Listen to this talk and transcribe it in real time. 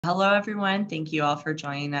Hello, everyone. Thank you all for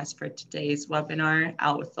joining us for today's webinar,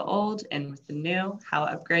 Out with the Old, In with the New, How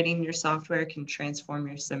Upgrading Your Software Can Transform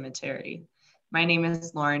Your Cemetery. My name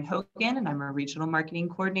is Lauren Hogan, and I'm a Regional Marketing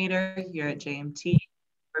Coordinator here at JMT.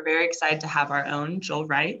 We're very excited to have our own Joel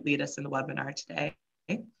Wright lead us in the webinar today.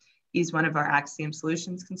 He's one of our Axiom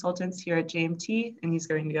Solutions consultants here at JMT, and he's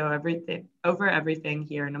going to go over everything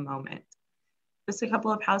here in a moment. Just a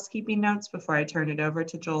couple of housekeeping notes before I turn it over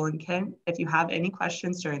to Joel and Kent. If you have any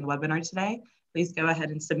questions during the webinar today, please go ahead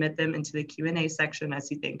and submit them into the Q&A section as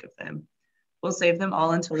you think of them. We'll save them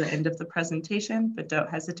all until the end of the presentation, but don't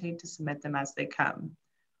hesitate to submit them as they come.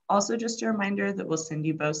 Also, just a reminder that we'll send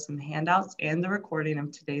you both some handouts and the recording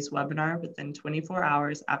of today's webinar within 24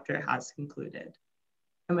 hours after it has concluded.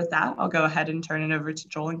 And with that, I'll go ahead and turn it over to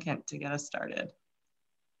Joel and Kent to get us started.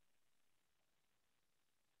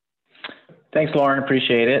 Thanks, Lauren.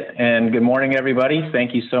 Appreciate it. And good morning, everybody.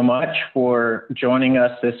 Thank you so much for joining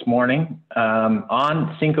us this morning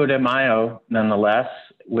on Cinco de Mayo, nonetheless,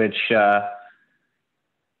 which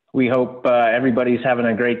we hope everybody's having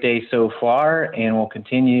a great day so far and will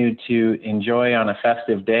continue to enjoy on a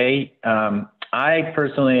festive day. I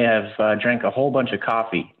personally have drank a whole bunch of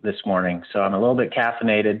coffee this morning, so I'm a little bit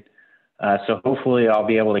caffeinated. So hopefully I'll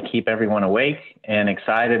be able to keep everyone awake and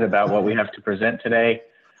excited about what we have to present today.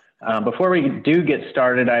 Before we do get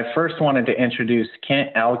started, I first wanted to introduce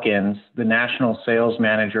Kent Elkins, the National Sales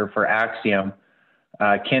Manager for Axiom.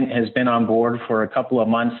 Kent has been on board for a couple of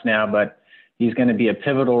months now, but he's going to be a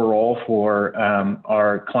pivotal role for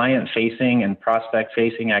our client-facing and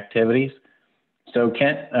prospect-facing activities. So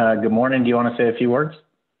Kent, good morning. Do you want to say a few words?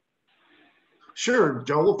 Sure,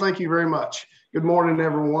 Joel. Thank you very much. Good morning,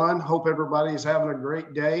 everyone. Hope everybody is having a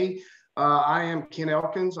great day. I am Kent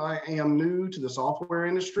Elkins. I am new to the software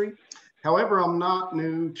industry. However, I'm not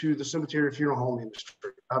new to the cemetery funeral home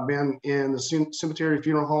industry. I've been in the cemetery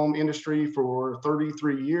funeral home industry for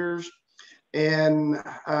 33 years. And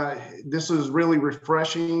this is really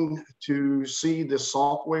refreshing to see the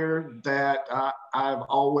software that I've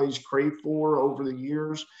always craved for over the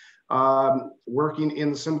years, working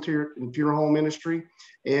in the cemetery and funeral home industry.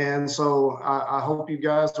 And so I hope you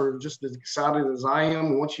guys are just as excited as I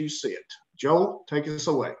am once you see it. Joel, take us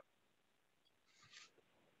away.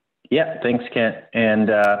 Yeah, thanks, Kent. And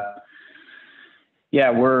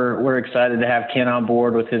yeah, we're excited to have Kent on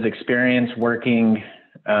board with his experience working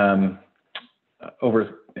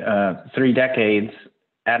over 3 decades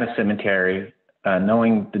at a cemetery,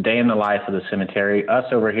 knowing the day in the life of the cemetery. Us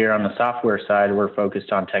over here on the software side, we're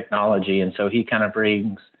focused on technology. And so he kind of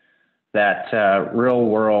brings that real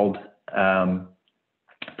world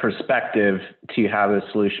perspective to how the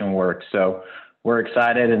solution works. So we're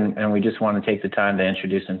excited, and we just want to take the time to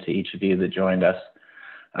introduce him to each of you that joined us.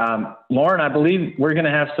 Lauren, I believe we're going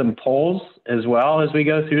to have some polls as well as we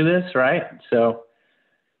go through this, right? So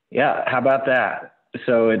yeah, how about that?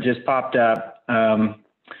 So it just popped up.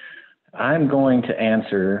 I'm going to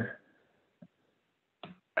answer.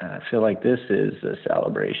 I feel like this is a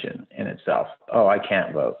celebration in itself. Oh, I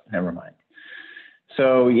can't vote. Never mind.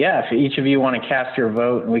 So yeah, if each of you want to cast your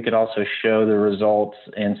vote, and we could also show the results.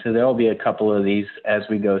 And so there'll be a couple of these as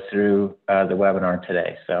we go through the webinar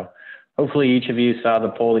today. So hopefully each of you saw the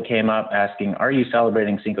poll that came up asking, are you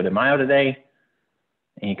celebrating Cinco de Mayo today?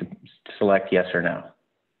 And you can select yes or no.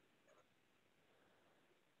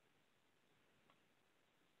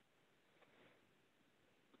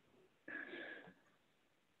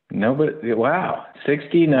 Nobody, wow,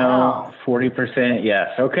 60 no, wow. 40% yes.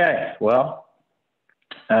 Okay, well,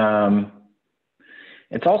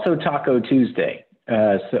 it's also Taco Tuesday,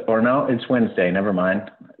 or no, it's Wednesday, never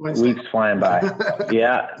mind. Wednesday. Weeks flying by.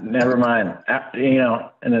 Yeah, never mind. You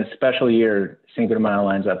know, in a special year, Cinco de Mayo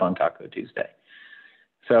lines up on Taco Tuesday.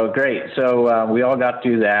 So great, so we all got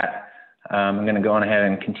through that. I'm gonna go on ahead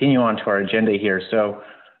and continue on to our agenda here. So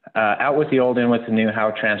out with the old, in with the new, how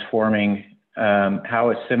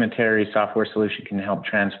a cemetery software solution can help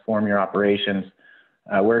transform your operations.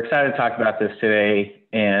 We're excited to talk about this today,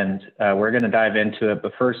 and we're going to dive into it.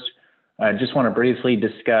 But first, I just want to briefly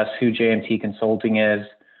discuss who JMT Consulting is,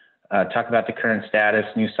 talk about the current status,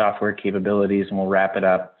 new software capabilities, and we'll wrap it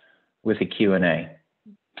up with a Q&A.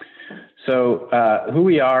 So who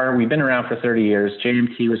we are, we've been around for 30 years.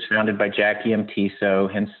 JMT was founded by Jackie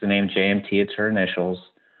Mtiso, hence the name JMT, it's her initials.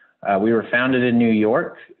 We were founded in New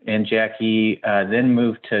York, and Jackie then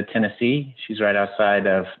moved to Tennessee. She's right outside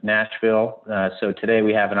of Nashville. So today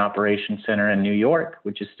we have an operations center in New York,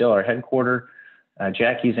 which is still our headquarters.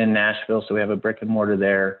 Jackie's in Nashville, so we have a brick and mortar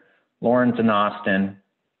there. Lauren's in Austin.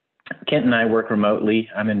 Kent and I work remotely.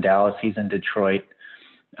 I'm in Dallas, he's in Detroit.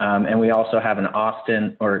 And we also have an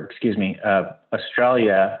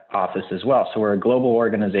Australia office as well. So we're a global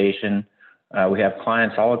organization. We have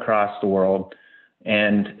clients all across the world.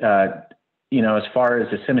 And, as far as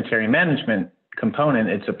the cemetery management component,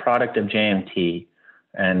 it's a product of JMT.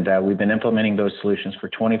 And we've been implementing those solutions for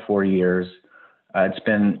 24 years. It's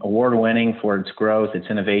been award-winning for its growth, its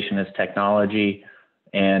innovation, its technology.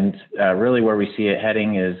 And really where we see it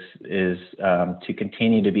heading is to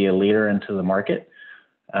continue to be a leader into the market.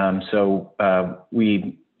 So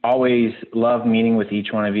we always love meeting with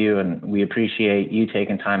each one of you, and we appreciate you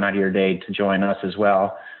taking time out of your day to join us as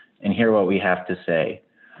well and hear what we have to say.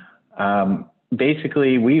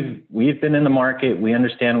 Basically, we've been in the market. We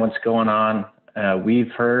understand what's going on.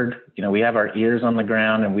 We've heard, we have our ears on the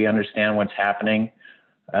ground, and we understand what's happening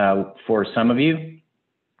for some of you.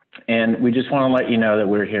 And we just want to let you know that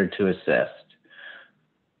we're here to assist.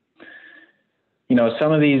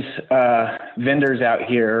 Some of these vendors out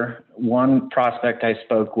here, one prospect I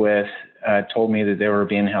spoke with told me that they were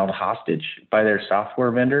being held hostage by their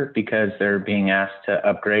software vendor because they're being asked to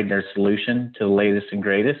upgrade their solution to the latest and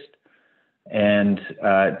greatest. And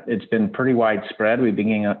it's been pretty widespread. We've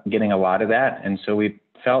been getting a lot of that. And so we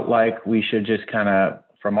felt like we should just kind of,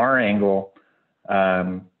 from our angle,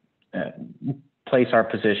 place our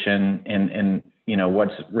position in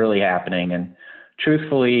what's really happening. And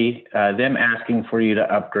truthfully, them asking for you to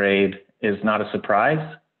upgrade is not a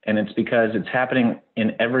surprise. And it's because it's happening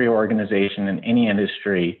in every organization in any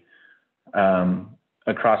industry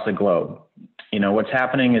across the globe. What's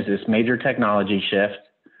happening is this major technology shift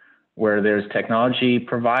where there's technology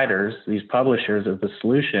providers, these publishers of the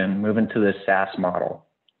solution, moving to this SaaS model,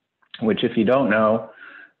 which, if you don't know,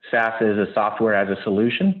 SaaS is a software as a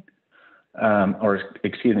solution,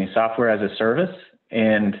 software as a service.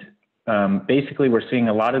 And basically, we're seeing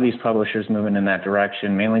a lot of these publishers moving in that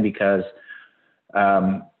direction, mainly because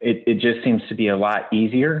it just seems to be a lot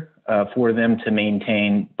easier for them to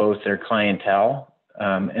maintain both their clientele.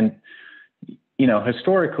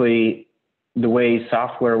 Historically, the way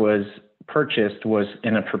software was purchased was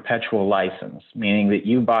in a perpetual license, meaning that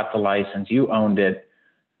you bought the license, you owned it,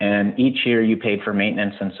 and each year you paid for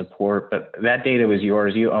maintenance and support, but that data was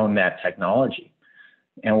yours, you owned that technology.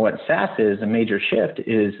 And what SaaS is, a major shift,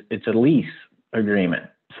 is it's a lease agreement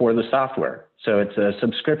for the software. So it's a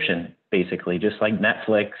subscription, basically, just like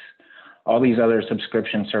Netflix, all these other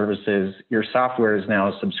subscription services, your software is now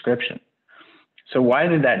a subscription. So why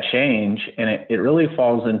did that change? And it really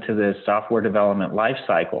falls into this software development life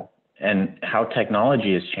cycle and how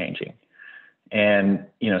technology is changing. And,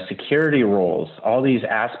 security rules, all these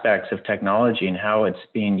aspects of technology and how it's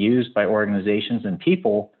being used by organizations and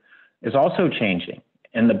people is also changing.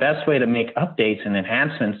 And the best way to make updates and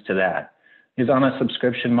enhancements to that is on a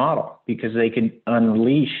subscription model, because they can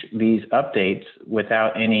unleash these updates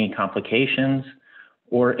without any complications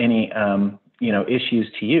or any,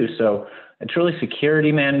 issues to you. So it's really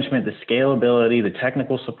security management, the scalability, the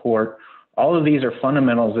technical support. All of these are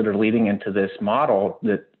fundamentals that are leading into this model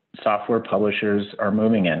that software publishers are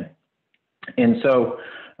moving in. And so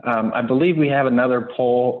I believe we have another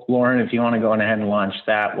poll. Lauren, if you want to go ahead and launch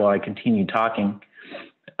that while I continue talking.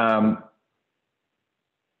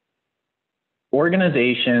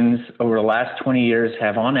 Organizations over the last 20 years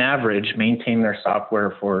have on average maintained their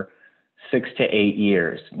software for 6 to 8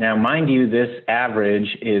 years. Now, mind you, this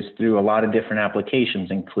average is through a lot of different applications,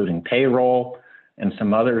 including payroll and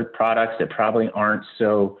some other products that probably aren't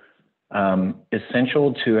so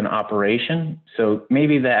essential to an operation. So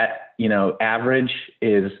maybe that, average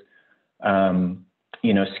is,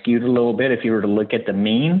 skewed a little bit. If you were to look at the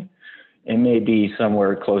mean, it may be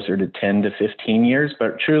somewhere closer to 10 to 15 years.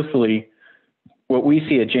 But truthfully, what we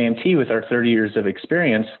see at JMT with our 30 years of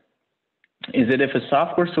experience is that if a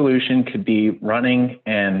software solution could be running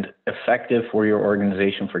and effective for your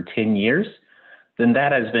organization for 10 years, then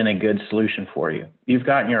that has been a good solution for you. You've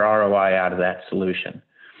gotten your ROI out of that solution.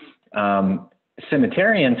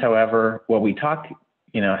 Cemeterians, however, how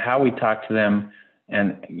we talk to them,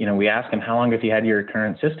 and we ask them, how long have you had your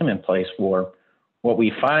current system in place for? What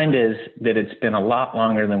we find is that it's been a lot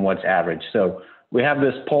longer than what's average. So we have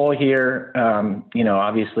this poll here.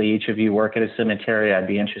 Obviously each of you work at a cemetery. I'd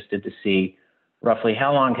be interested to see roughly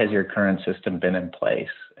how long has your current system been in place?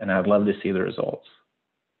 And I'd love to see the results.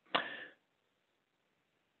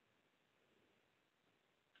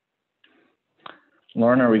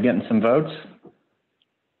 Lauren, are we getting some votes?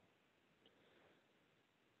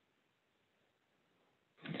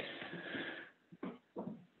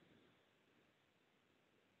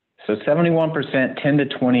 So 71%, 10 to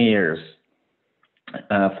 20 years,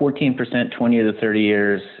 14%, 20 to 30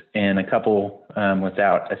 years, and a couple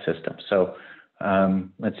without a system. So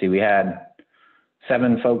let's see, we had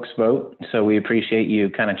 7 folks vote, so we appreciate you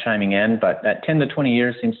kind of chiming in, but that 10 to 20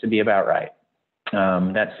 years seems to be about right.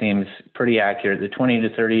 That seems pretty accurate. The 20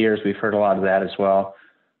 to 30 years, we've heard a lot of that as well.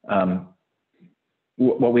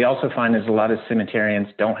 What we also find is a lot of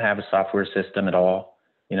cemeterians don't have a software system at all.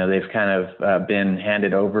 You know, they've kind of been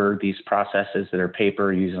handed over these processes that are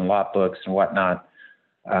paper, using lot books and whatnot,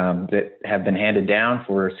 that have been handed down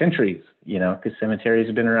for centuries, you know, because cemeteries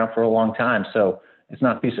have been around for a long time. So it's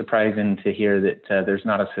not too surprising to hear that there's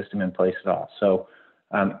not a system in place at all. So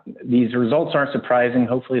these results aren't surprising.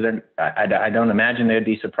 Hopefully, I don't imagine they'd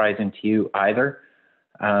be surprising to you either.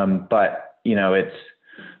 But, you know,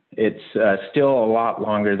 it's still a lot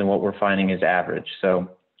longer than what we're finding is average.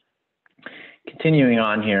 So continuing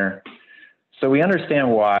on here. So we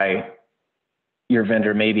understand why your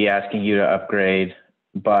vendor may be asking you to upgrade,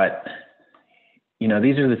 but, you know,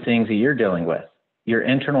 these are the things that you're dealing with. Your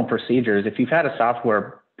internal procedures, if you've had a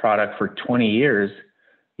software product for 20 years,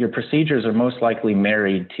 your procedures are most likely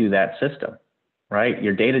married to that system, right?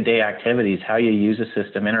 Your day-to-day activities, how you use a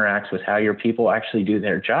system interacts with how your people actually do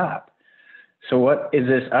their job. So what is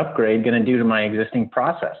this upgrade going to do to my existing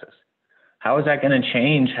processes? How is that going to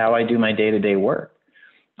change how I do my day-to-day work?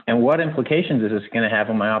 And what implications is this going to have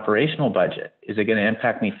on my operational budget? Is it going to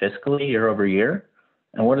impact me fiscally year over year?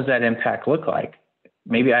 And what does that impact look like?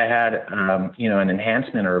 Maybe I had, you know, an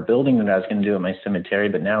enhancement or a building that I was going to do at my cemetery,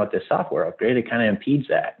 but now with this software upgrade, it kind of impedes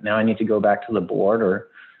that. Now I need to go back to the board or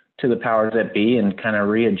to the powers that be and kind of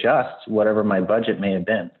readjust whatever my budget may have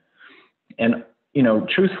been. And, you know,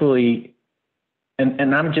 truthfully,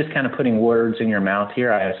 and I'm just kind of putting words in your mouth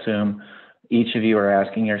here. I assume each of you are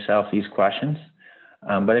asking yourself these questions,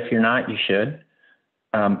 but if you're not, you should.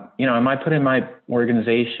 You know, am I putting my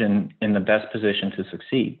organization in the best position to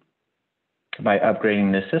succeed by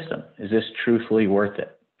upgrading this system? Is this truthfully worth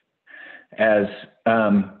it? As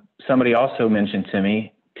somebody also mentioned to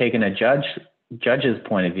me, taking a judge's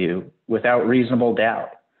point of view, without reasonable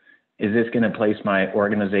doubt, is this going to place my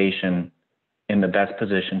organization in the best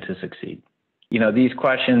position to succeed? You know, these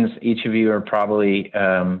questions, each of you are probably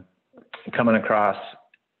coming across,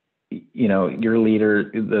 you know, your leader,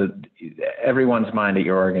 everyone's mind at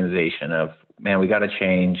your organization of, man, we got to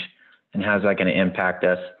change, and how's that going to impact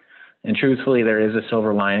us? And truthfully, there is a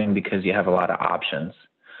silver lining because you have a lot of options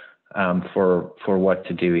for what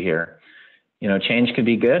to do here. You know, change could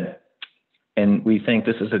be good, and we think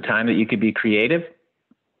this is a time that you could be creative.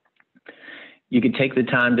 You could take the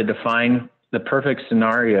time to define the perfect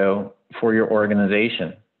scenario for your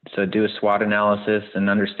organization. So do a SWOT analysis and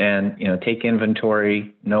understand, you know, take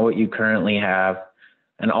inventory, know what you currently have,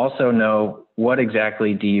 and also know what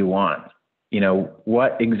exactly do you want? You know,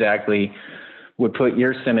 what exactly would put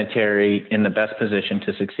your cemetery in the best position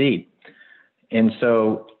to succeed? And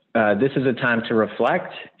so this is a time to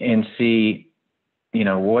reflect and see, you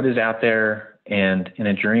know, what is out there, and in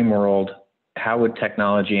a dream world, how would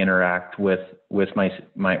technology interact with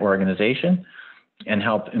my organization and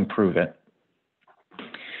help improve it?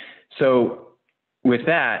 So with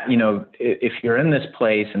that, you know, if you're in this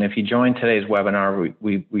place and if you join today's webinar,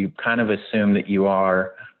 we kind of assume that you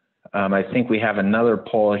are. I think we have another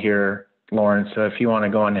poll here, Lauren. So if you want to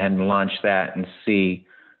go on ahead and launch that and see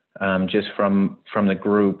just from the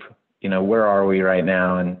group, you know, where are we right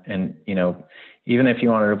now? And you know, even if you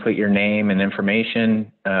wanted to put your name and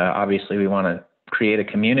information, obviously we want to create a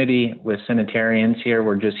community with cemeterians here.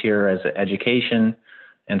 We're just here as education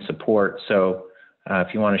and support. So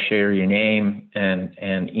if you want to share your name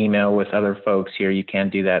and email with other folks here, you can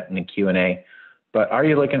do that in the Q&A. But are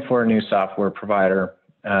you looking for a new software provider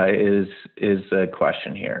is the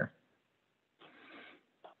question here.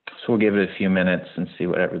 So we'll give it a few minutes and see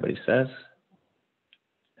what everybody says.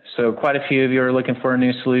 So quite a few of you are looking for a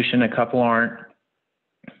new solution. A couple aren't,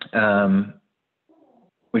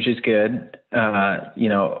 which is good. You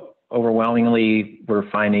know, overwhelmingly, we're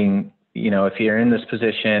finding, you know, if you're in this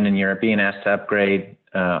position and you're being asked to upgrade,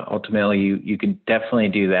 ultimately you could definitely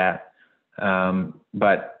do that.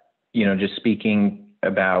 But, you know, just speaking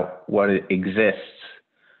about what exists,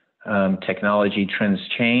 technology trends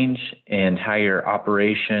change, and how your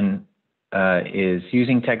operation is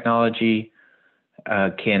using technology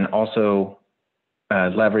can also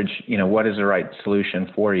leverage, you know, what is the right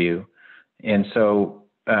solution for you. And so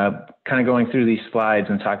kind of going through these slides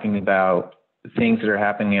and talking about things that are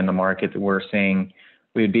happening in the market that we're seeing,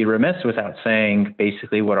 we'd be remiss without saying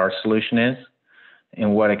basically what our solution is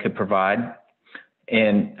and what it could provide.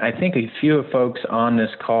 And I think a few of folks on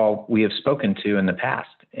this call we have spoken to in the past,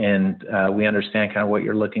 and we understand kind of what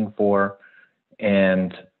you're looking for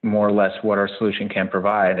and more or less what our solution can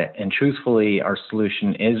provide. And truthfully, our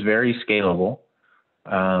solution is very scalable.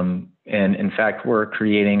 And in fact, we're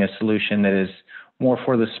creating a solution that is more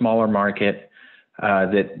for the smaller market,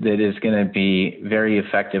 that is going to be very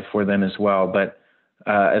effective for them as well. But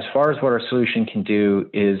as far as what our solution can do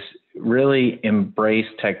is really embrace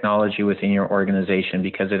technology within your organization,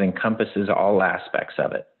 because it encompasses all aspects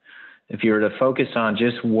of it. If you were to focus on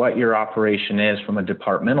just what your operation is from a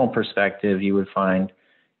departmental perspective, you would find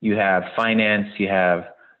you have finance, you have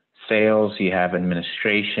sales, you have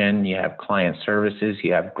administration, you have client services,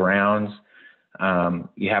 you have grounds.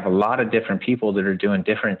 You have a lot of different people that are doing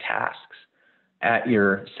different tasks at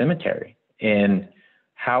your cemetery. And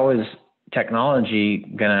how is technology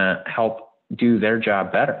going to help do their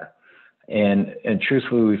job better? And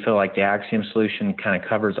truthfully, we feel like the Axiom solution kind of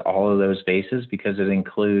covers all of those bases, because it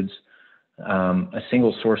includes a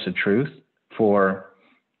single source of truth for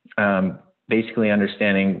basically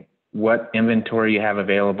understanding what inventory you have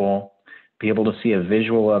available, be able to see a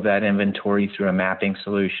visual of that inventory through a mapping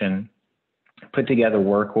solution, put together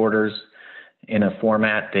work orders in a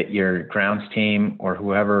format that your grounds team or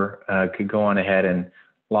whoever could go on ahead and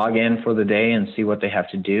log in for the day and see what they have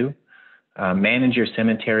to do, manage your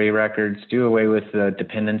cemetery records, do away with the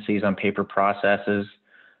dependencies on paper processes,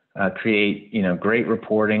 create great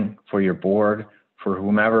reporting for your board, for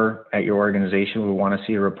whomever at your organization would want to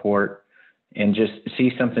see a report, and just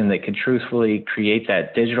see something that could truthfully create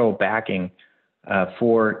that digital backing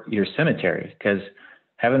for your cemetery. Because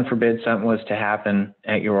heaven forbid something was to happen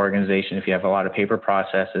at your organization, if you have a lot of paper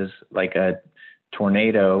processes, like a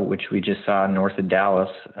tornado, which we just saw north of Dallas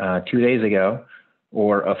 2 days ago,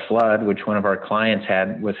 or a flood, which one of our clients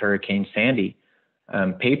had with Hurricane Sandy.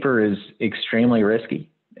 Paper is extremely risky.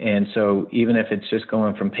 And so even if it's just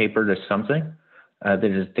going from paper to something that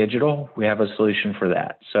is digital, we have a solution for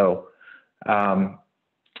that. So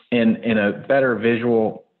in a better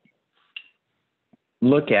visual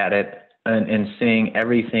look at it, and seeing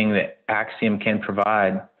everything that Axiom can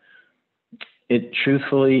provide,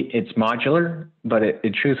 it's modular, but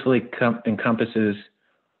it truthfully encompasses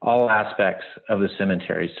all aspects of the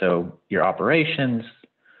cemetery. So your operations,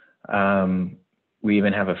 we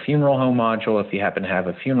even have a funeral home module if you happen to have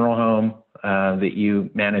a funeral home that you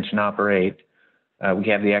manage and operate. We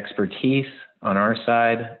have the expertise on our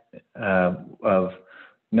side of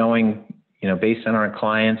knowing, based on our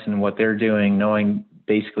clients and what they're doing, knowing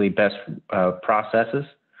basically best processes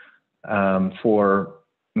for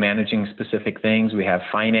managing specific things. We have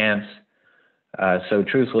finance. So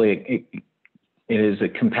truthfully, it is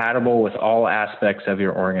compatible with all aspects of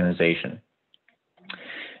your organization.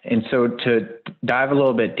 And so to dive a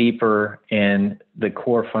little bit deeper in the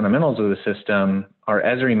core fundamentals of the system, our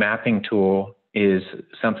Esri mapping tool is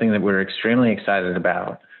something that we're extremely excited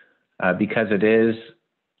about because it is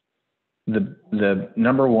the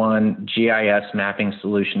number one GIS mapping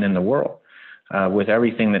solution in the world. With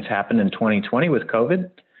everything that's happened in 2020 with COVID,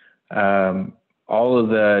 all of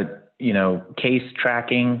the case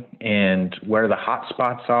tracking and where the hot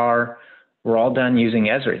spots are, were all done using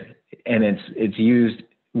Esri, and it's used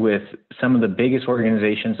with some of the biggest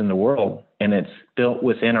organizations in the world, and it's built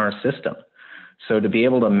within our system. So to be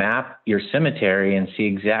able to map your cemetery and see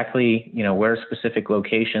exactly where specific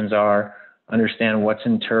locations are, understand what's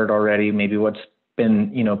interred already, maybe what's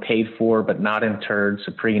been paid for but not interred,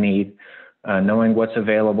 so pre-need, knowing what's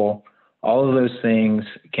available, all of those things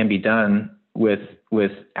can be done with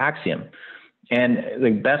Axiom. And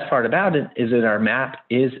the best part about it is that our map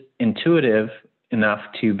is intuitive enough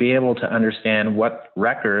to be able to understand what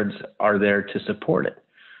records are there to support it.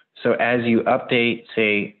 So as you update,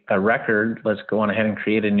 say, a record, let's go on ahead and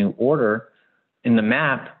create a new order. In the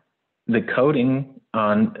map, the coding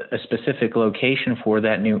on a specific location for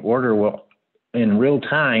that new order will, in real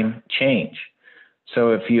time, change.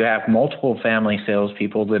 So if you have multiple family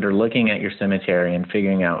salespeople that are looking at your cemetery and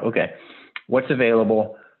figuring out, okay, what's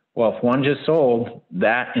available? Well, if one just sold,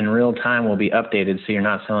 that in real time will be updated so you're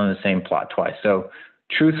not selling the same plot twice. So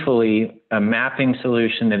truthfully, a mapping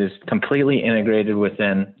solution that is completely integrated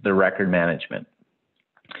within the record management.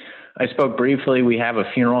 I spoke briefly, we have a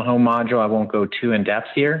funeral home module. I won't go too in depth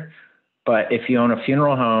here, but if you own a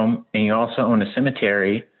funeral home and you also own a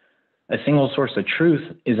cemetery, a single source of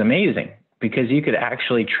truth is amazing because you could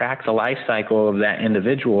actually track the life cycle of that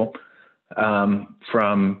individual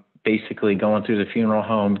from basically going through the funeral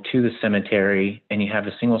home to the cemetery, and you have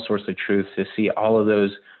a single source of truth to see all of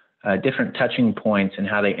those different touching points and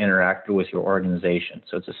how they interact with your organization.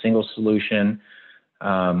 So it's a single solution,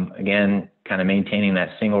 again, kind of maintaining that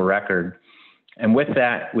single record. And with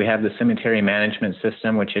that, we have the cemetery management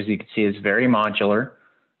system, which, as you can see, is very modular.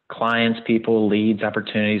 Clients, people, leads,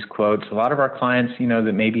 opportunities, quotes. A lot of our clients,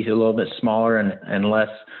 that may be a little bit smaller and less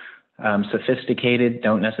sophisticated,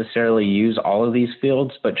 don't necessarily use all of these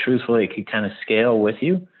fields, but truthfully, it could kind of scale with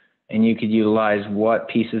you and you could utilize what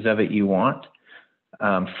pieces of it you want.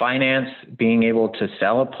 Finance, being able to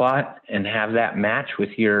sell a plot and have that match with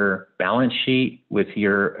your balance sheet, with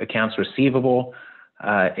your accounts receivable,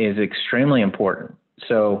 is extremely important.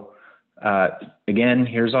 So again,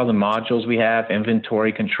 here's all the modules we have: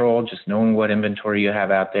 inventory control, just knowing what inventory you have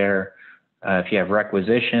out there. If you have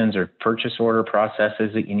requisitions or purchase order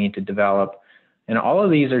processes that you need to develop. And all of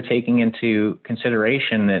these are taking into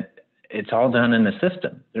consideration that it's all done in the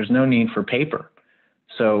system. There's no need for paper.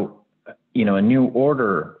 So, you know, a new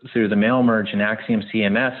order through the mail merge in Axiom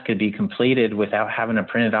CMS could be completed without having to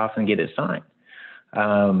print it off and get it signed.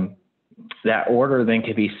 That order then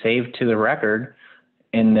could be saved to the record,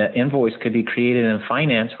 and the invoice could be created in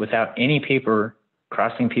finance without any paper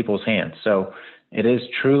crossing people's hands. So it is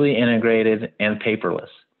truly integrated and paperless.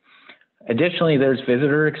 Additionally, there's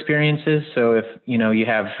visitor experiences. So if you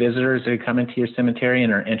have visitors that come into your cemetery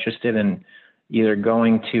and are interested in either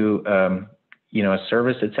going to a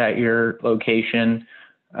service that's at your location,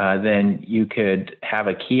 then you could have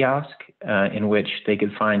a kiosk in which they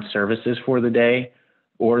could find services for the day,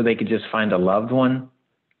 or they could just find a loved one.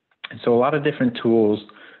 And so a lot of different tools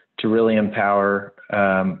to really empower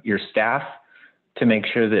your staff to make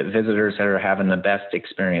sure that visitors are having the best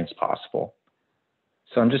experience possible.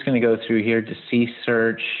 So I'm just going to go through here to see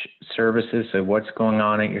search services, so what's going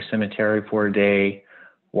on at your cemetery for a day,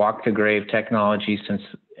 walk to grave technology. Since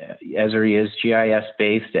Esri is GIS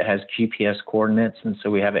based, it has GPS coordinates, and so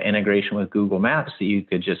we have an integration with Google Maps that you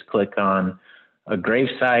could just click on a grave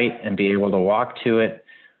site and be able to walk to it.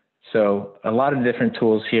 So a lot of different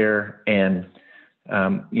tools here, and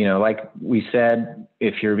like we said,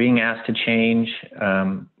 if you're being asked to change,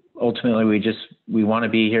 ultimately we want to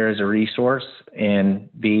be here as a resource and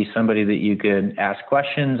be somebody that you could ask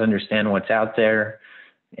questions, understand what's out there,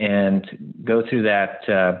 and go through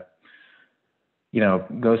that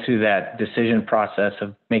decision process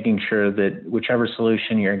of making sure that whichever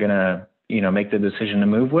solution you're going to make the decision to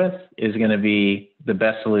move with is going to be the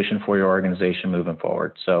best solution for your organization moving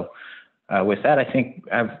forward. So with that, I think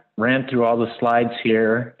I've ran through all the slides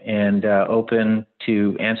here and open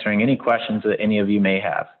to answering any questions that any of you may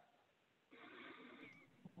have.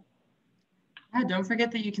 Yeah, don't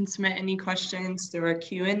forget that you can submit any questions through our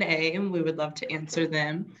Q&A, and we would love to answer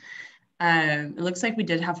them. It looks like we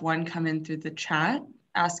did have one come in through the chat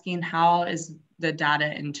asking, how is the data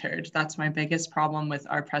entered? That's my biggest problem with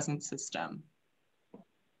our present system.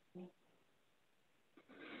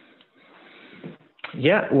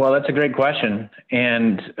 Yeah, well, that's a great question.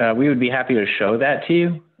 And we would be happy to show that to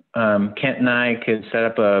you. Kent and I could set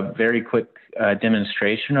up a very quick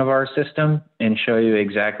demonstration of our system and show you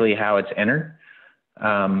exactly how it's entered.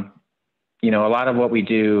 A lot of what we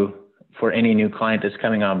do for any new client that's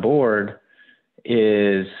coming on board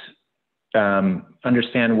is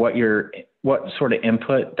understand what sort of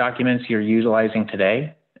input documents you're utilizing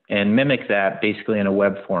today and mimic that basically in a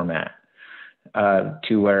web format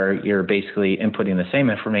to where you're basically inputting the same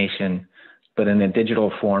information, but in a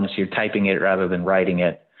digital form, so you're typing it rather than writing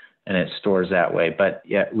it, and it stores that way. But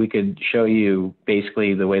yeah, we could show you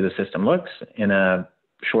basically the way the system looks in a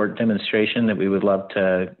short demonstration that we would love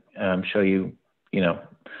to show you,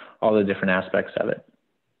 all the different aspects of it.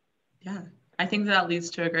 Yeah, I think that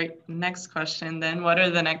leads to a great next question then. What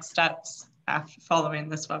are the next steps after following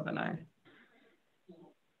this webinar?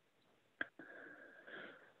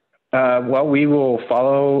 Well, we will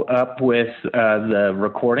follow up with the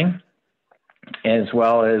recording as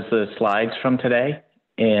well as the slides from today.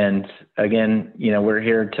 And again, we're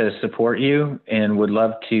here to support you and would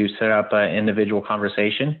love to set up an individual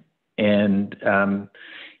conversation. And,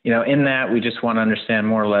 in that, we just want to understand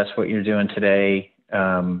more or less what you're doing today,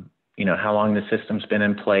 how long the system's been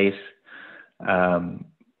in place,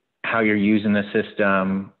 how you're using the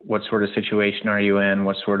system, what sort of situation are you in,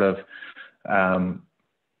 what sort of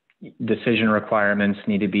decision requirements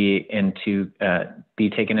need to be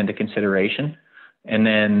taken into consideration. And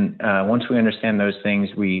then once we understand those things,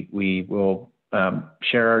 we will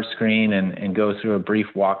share our screen and go through a brief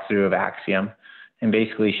walkthrough of Axiom and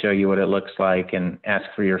basically show you what it looks like and ask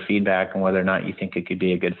for your feedback on whether or not you think it could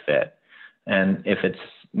be a good fit. And if it's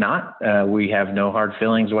not, we have no hard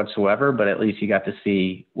feelings whatsoever, but at least you got to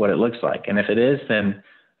see what it looks like. And if it is, then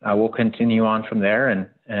we'll continue on from there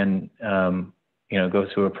and go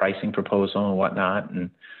through a pricing proposal and whatnot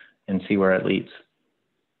and see where it leads.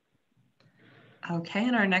 Okay,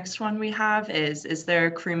 and our next one we have is there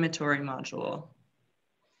a crematory module?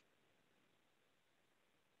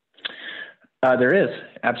 There is,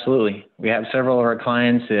 absolutely. We have several of our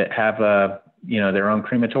clients that have a their own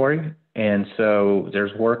crematory. And so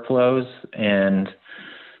there's workflows and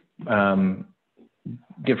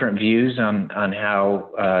different views on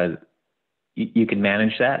how you can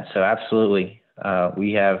manage that. So absolutely,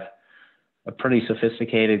 we have a pretty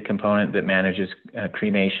sophisticated component that manages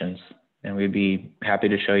cremations, and we'd be happy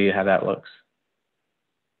to show you how that looks.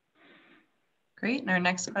 Great. And our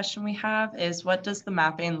next question we have is, what does the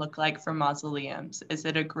mapping look like for mausoleums? Is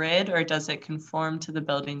it a grid or does it conform to the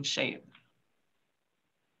building shape?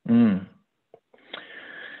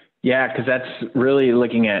 Yeah, because that's really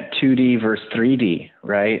looking at 2D versus 3D,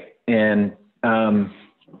 right? And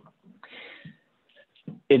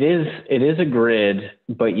it is a grid,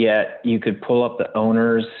 but yet you could pull up the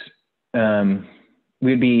owners.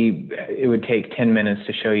 It would take 10 minutes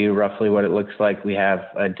to show you roughly what it looks like. We have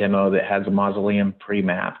a demo that has a mausoleum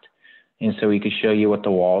pre-mapped, and so we could show you what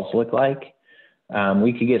the walls look like.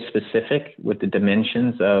 We could get specific with the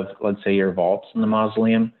dimensions of, let's say, your vaults in the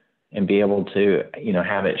mausoleum, and be able to,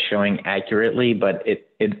 have it showing accurately, but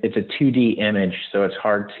it's a 2D image, so it's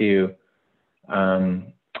hard to,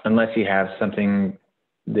 unless you have something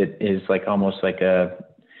that is like almost like a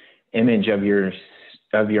image of your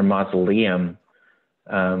mausoleum,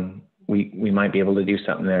 we might be able to do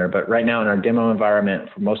something there. But right now in our demo environment,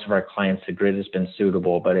 for most of our clients, the grid has been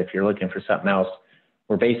suitable. But if you're looking for something else,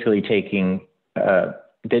 we're basically taking a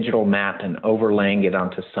digital map and overlaying it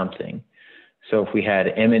onto something. So if we had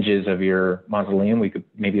images of your mausoleum, we could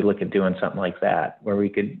maybe look at doing something like that, where we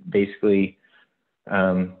could basically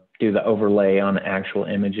do the overlay on the actual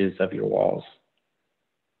images of your walls.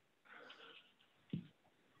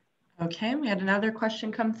 Okay, we had another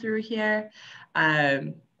question come through here.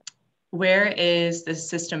 Where is the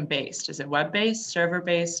system based? Is it web-based,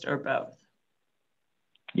 server-based, or both?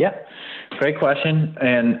 Yeah, great question.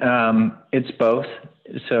 And it's both.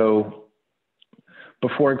 So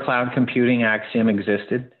before cloud computing, Axiom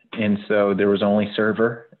existed. And so there was only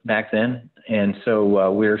server back then. And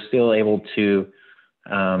so we're still able to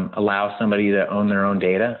allow somebody to own their own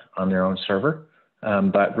data on their own server.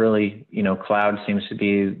 But really, cloud seems to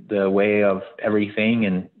be the way of everything.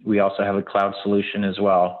 And we also have a cloud solution as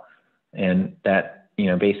well. And that,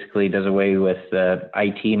 basically does away with the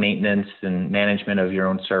IT maintenance and management of your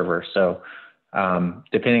own server. So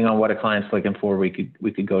depending on what a client's looking for, we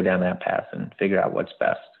could go down that path and figure out what's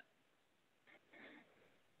best.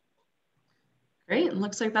 Great. It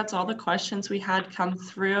looks like that's all the questions we had come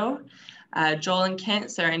through. Joel and Kent,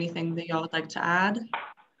 is there anything that y'all would like to add?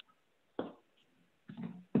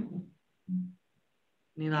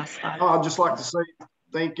 Any last thoughts? I'd just like to say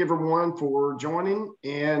thank everyone for joining,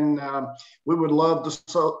 and we would love to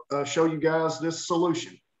show you guys this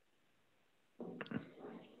solution.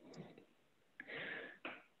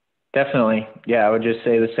 Definitely. Yeah, I would just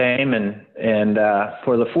say the same. And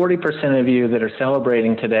for the 40% of you that are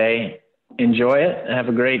celebrating today, enjoy it, have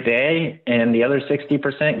a great day, and the other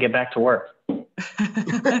 60% get back to work.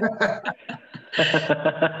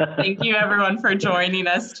 Thank you everyone for joining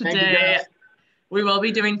us today. We will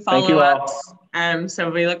be doing follow-ups, so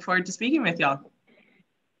we look forward to speaking with y'all.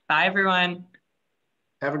 Bye everyone.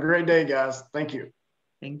 Have a great day, guys. Thank you.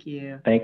 Thank you. Thank you.